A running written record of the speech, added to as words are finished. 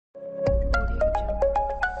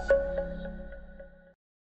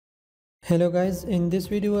Hello guys, in this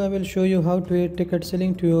video I will show you how to add ticket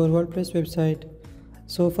selling to your WordPress website.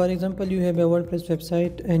 So for example, you have a WordPress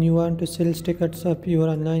website and you want to sell tickets of your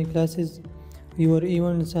online classes, your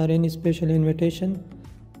events or any special invitation,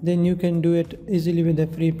 then you can do it easily with a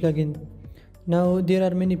free plugin. Now there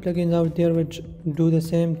are many plugins out there which do the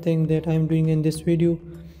same thing that I am doing in this video,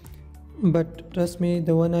 but trust me,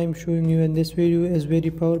 the one I am showing you in this video is very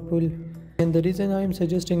powerful, and the reason I am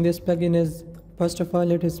suggesting this plugin is, first of all,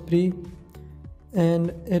 it is free and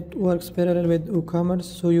it works parallel with WooCommerce,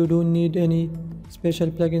 so you don't need any special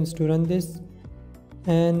plugins to run this.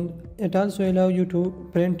 And it also allows you to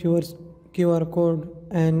print your QR code,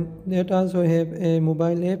 and it also have a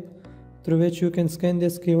mobile app through which you can scan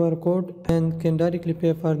this QR code and can directly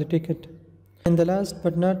pay for the ticket. And the last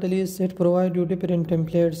but not the least, it provides you different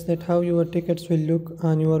templates that how your tickets will look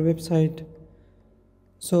on your website.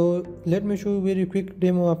 So let me show you a very quick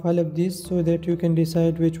demo of all of these so that you can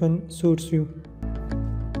decide which one suits you.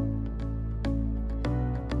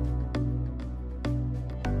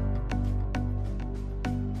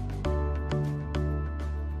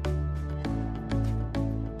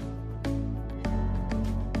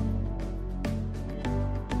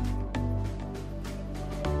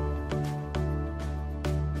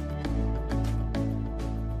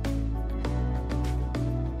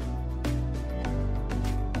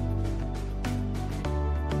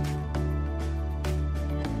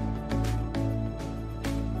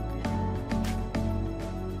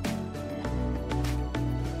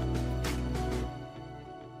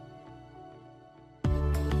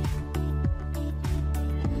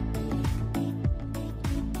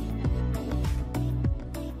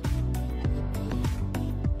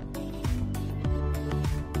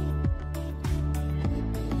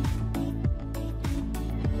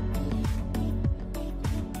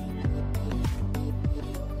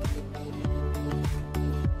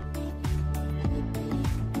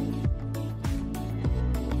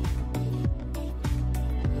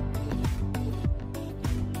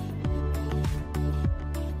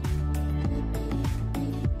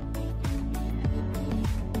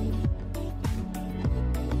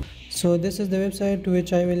 So this is the website to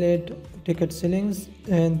which I will add ticket sellings,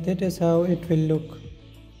 and that is how it will look.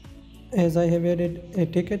 As I have added a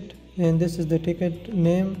ticket, and this is the ticket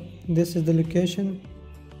name, this is the location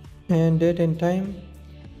and date and time,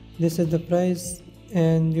 this is the price,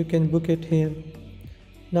 and you can book it here.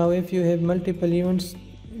 Now if you have multiple events,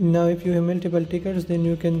 if you have multiple tickets, then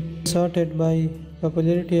you can sort it by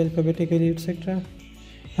popularity, alphabetically, etc.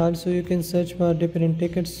 Also you can search for different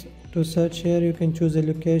tickets. To search here, you can choose a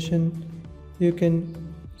location, you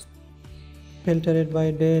can filter it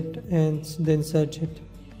by date and then search it.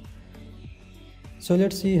 So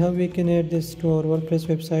let's see how we can add this to our WordPress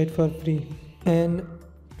website for free. And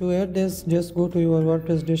to add this, just go to your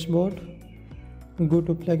WordPress dashboard, go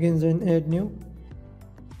to plugins and add new,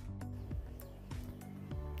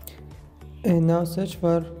 and now search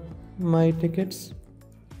for MyTicket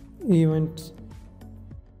Events.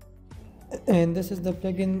 And this is the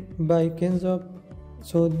plugin by Kenzo,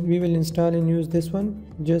 so we will install and use this one.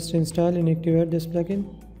 Just install and activate this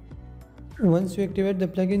plugin. Once you activate the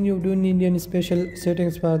plugin, you don't need any special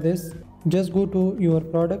settings for this. Just go to your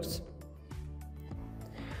products,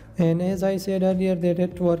 and as I said earlier that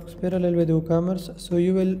it works parallel with WooCommerce, so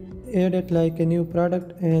you will add it like a new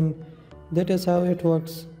product, and that is how it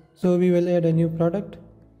works. So we will add a new product.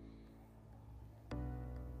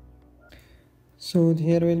 So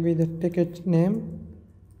here will be the ticket name,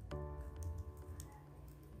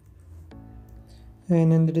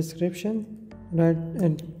 and in the description write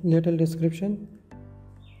a little description,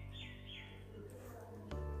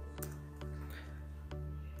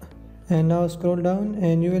 and now scroll down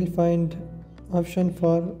and you will find option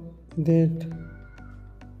for that,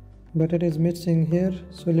 but it is missing here.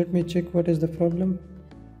 So let me check what is the problem.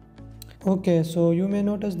 Okay, so you may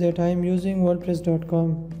notice that I am using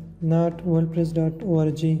WordPress.com, not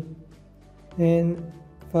WordPress.org, and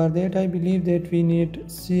for that I believe that we need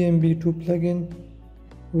CMB2 plugin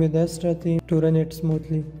with Astra theme to run it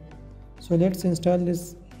smoothly. So let's install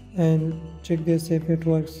this and check this if it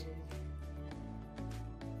works.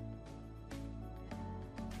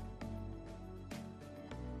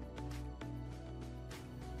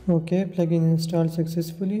 Okay, plugin installed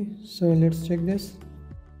successfully, so let's check this.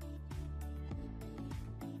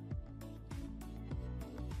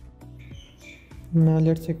 Now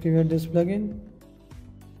let's activate this plugin.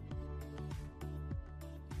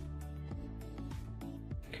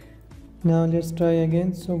 Now let's try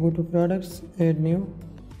again. So go to products, add new,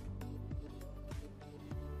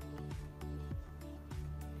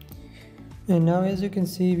 and now as you can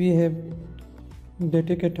see we have the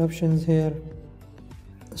ticket options here.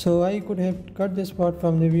 So I could have cut this part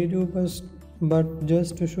from the video, but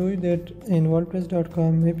just to show you that in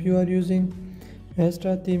WordPress.com, if you are using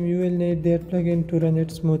Astra theme, you will need that plugin to run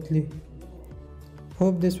it smoothly.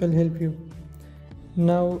 Hope this will help you.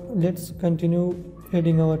 Now let's continue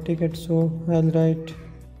adding our ticket. So I'll write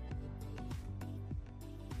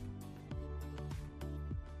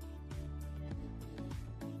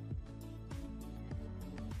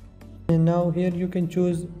and now here you can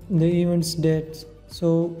choose the events dates.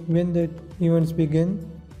 So when the events begin,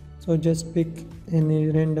 so just pick any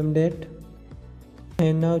random date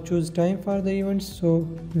and now choose time for the events. So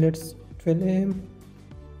let's 12 AM.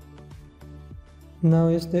 Now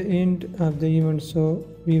is the end of the event, so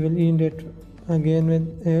we will end it again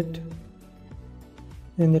with 8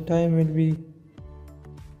 and the time will be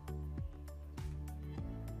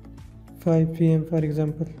 5 PM for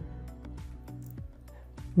example.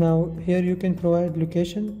 Now here you can provide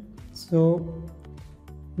location, so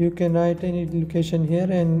you can write any location here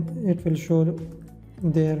and it will show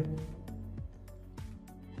there.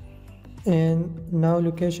 And now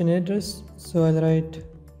location address, so I'll write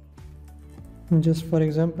just for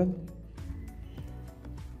example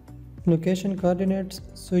location coordinates.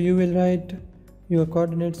 So you will write your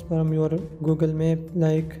coordinates from your Google Map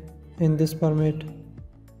like in this format.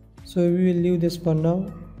 So we will leave this for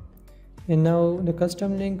now. And now the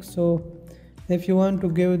custom link. So if you want to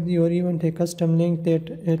give your event a custom link that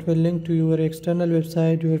it will link to your external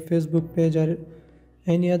website, your Facebook page or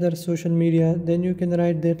any other social media, then you can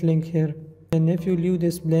write that link here. And if you leave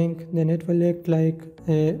this blank, then it will act like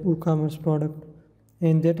a WooCommerce product,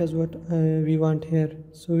 and that is what we want here.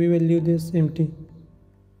 So we will leave this empty.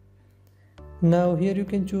 Now here you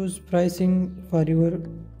can choose pricing for your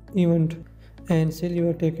event and sell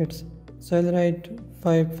your tickets. So I'll write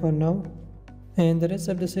 5 for now, and the rest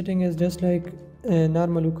of the setting is just like a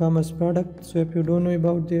normal WooCommerce product. So if you don't know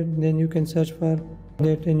about it, then you can search for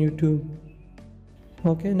that in YouTube.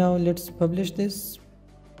 Okay, now let's publish this.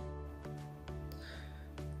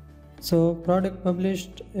 So product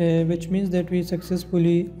published, which means that we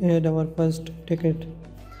successfully add our first ticket.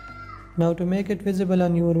 Now to make it visible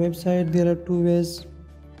on your website, there are two ways.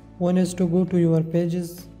 One is to go to your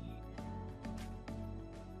pages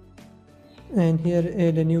and here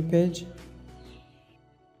add a new page.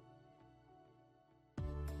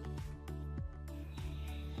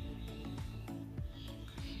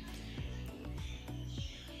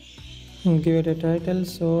 And give it a title,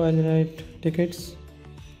 so I'll write tickets.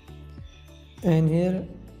 And here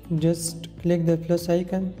just click the plus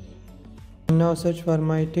icon. Now search for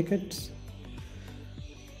MyTickets.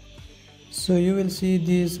 So you will see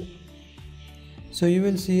these. So you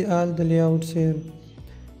will see all the layouts here.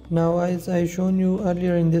 Now as I shown you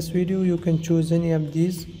earlier in this video, you can choose any of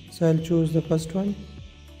these. So I'll choose the first one.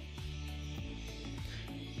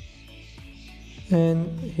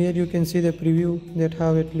 And here you can see the preview that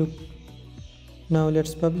how it looks. Now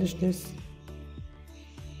let's publish this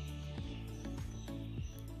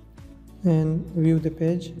and view the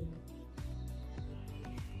page.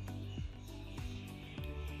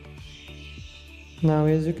 Now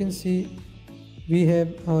as you can see, we have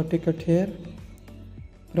our ticket here.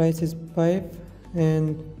 Price is 5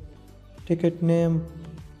 and ticket name,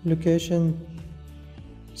 location,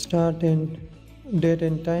 start and date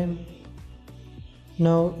and time.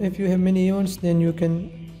 Now if you have many events, then you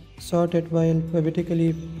can sort it by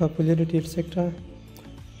alphabetically, popularity, etc.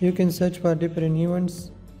 You can search for different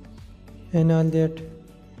events and all that,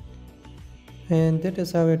 and that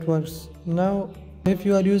is how it works. Now if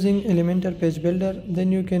you are using Elementor page builder,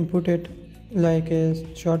 then you can put it like a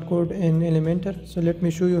shortcode in Elementor. So let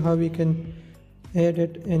me show you how we can add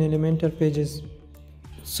it in Elementor pages.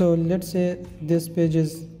 So let's say this page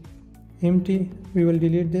is empty, we will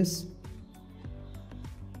delete this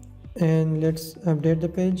and let's update the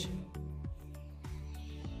page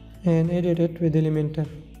and edit it with Elementor.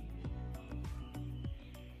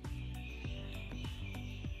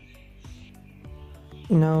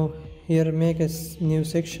 Now here make a new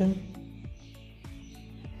section.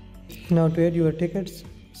 Now to add your tickets,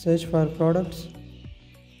 search for products,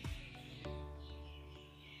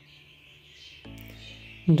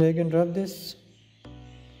 drag and drop this,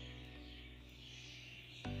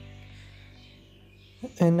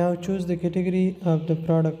 and now choose the category of the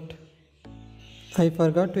product. I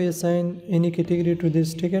forgot to assign any category to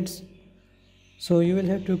these tickets, so you will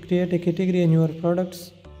have to create a category in your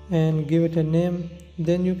products and give it a name.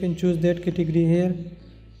 Then you can choose that category here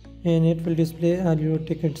and it will display all your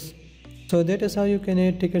tickets. So that is how you can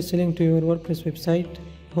add ticket selling to your WordPress website.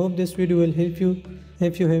 Hope this video will help you.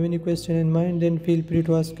 If you have any question in mind, then feel free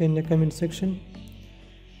to ask in the comment section.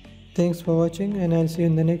 Thanks for watching, and I'll see you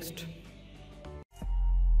in the next